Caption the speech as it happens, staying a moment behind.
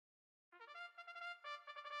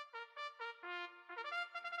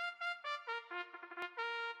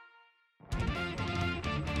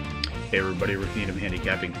Hey everybody, Rick Needham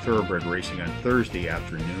handicapping thoroughbred racing on Thursday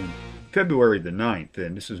afternoon, February the 9th,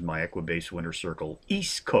 and this is my Equibase Winter Circle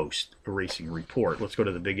East Coast racing report. Let's go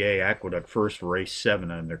to the Big A Aqueduct first for race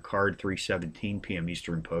 7 on their card, 3:17 p.m.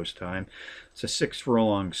 Eastern Post Time. It's a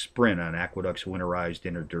 6-furlong sprint on Aqueduct's winterized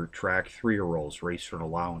inner dirt track. 3-year-olds race for an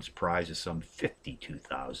allowance prize of some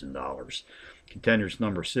 $52,000. Contenders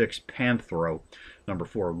number 6, Panthro, number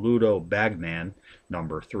 4, Ludo Bagman,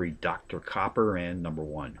 number 3, Dr. Copper, and number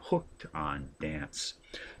 1, Hooked on Dance.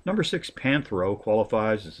 Number 6, Panthro,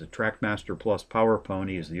 qualifies as a Trackmaster Plus Power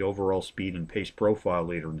Pony, as the overall speed and pace profile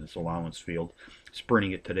leader in this allowance field.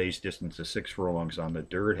 Sprinting at today's distance of 6 furlongs on the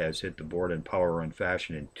dirt, has hit the board in power run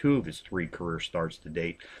fashion in 2 of his 3 career starts to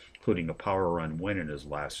date, including a power run win in his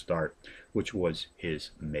last start, which was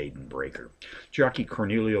his maiden breaker. Jockey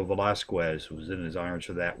Cornelio Velasquez was in his irons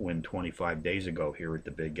for that win 25 days ago here at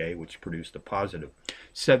the Big A, which produced a positive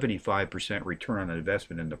 75% return on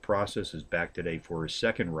investment in the process. Is back today for his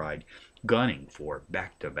second ride, gunning for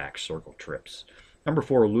back-to-back circle trips. Number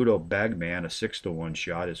 4, Ludo Bagman, a 6-to-1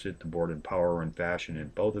 shot, has hit the board in power run fashion in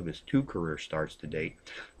both of his 2 career starts to date,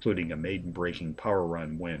 including a maiden-breaking power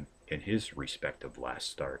run win in his respective last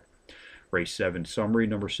start. Race 7 summary,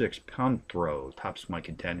 number 6, Panthro, tops my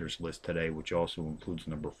contenders list today, which also includes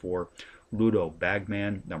number 4, Ludo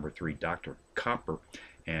Bagman, number 3, Dr. Copper,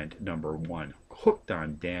 and number 1, Hooked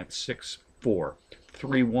on Dance, 6-4,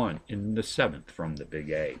 3-1 in the 7th from the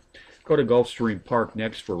Big A. Go to Gulfstream Park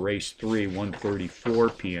next for race 3,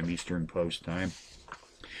 1:34 p.m. Eastern Post Time.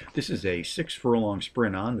 This is a 6-furlong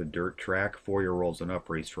sprint on the dirt track. 4-year-olds and up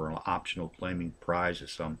race for an optional claiming prize of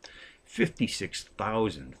some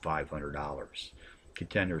 $56,500.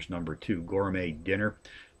 Contenders number 2, Gourmet Dinner,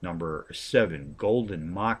 number 7,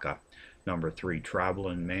 Golden Maca, number 3,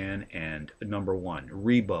 Traveling Man, and number 1,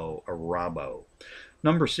 Rebo Arabo.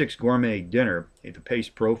 Number 6, Gourmet Dinner, the pace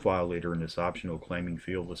profile leader in this optional claiming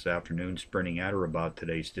field this afternoon, sprinting at or about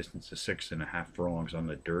today's distance of 6.5 furlongs on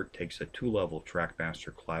the dirt, takes a 2-level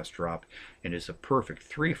Trackmaster class drop, and is a perfect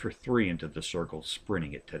 3 for 3 into the circle,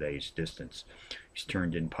 sprinting at today's distance. He's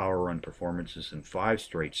turned in power run performances in 5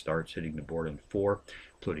 straight starts, hitting the board in 4,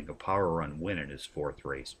 including a power run win in his 4th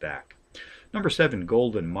race back. Number 7,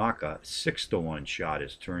 Golden Maca, 6-to-1 shot,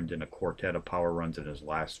 has turned in a quartet of power runs in his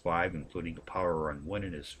last 5, including a power run win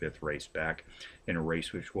in his 5th race back, in a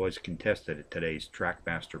race which was contested at today's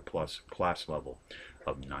Trackmaster Plus class level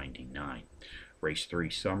of 99. Race 3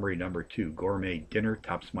 summary, number 2, Gourmet Dinner,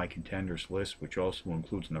 tops my contenders list, which also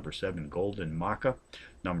includes number 7, Golden Maca,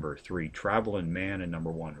 number 3, Traveling Man, and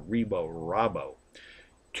number 1, Rebo Rabo.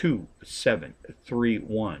 2, 7, 3,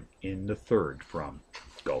 1 in the 3rd from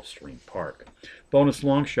Gulfstream Park. Bonus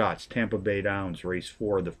long shots, Tampa Bay Downs, race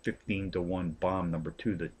 4, the 15-to-1 bomb, number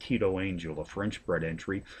 2, the Tito Angel, a French bred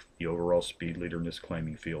entry, the overall speed leader in this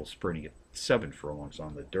claiming field, sprinting at 7 furlongs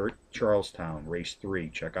on the dirt. Charlestown, race 3,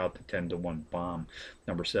 check out the 10-to-1 bomb,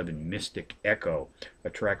 number 7, Mystic Echo, a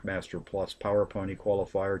Trackmaster Plus Power Pony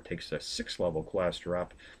qualifier, takes a 6-level class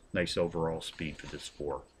drop. Nice overall speed for this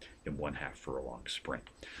 4.5 furlong sprint.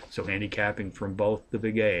 So handicapping from both the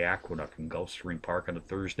Big A, Aqueduct, and Gulfstream Park on a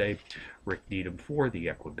Thursday, Rick Needham for the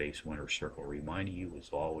Equibase Winter Circle, reminding you as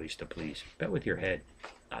always to please bet with your head,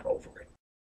 not over it.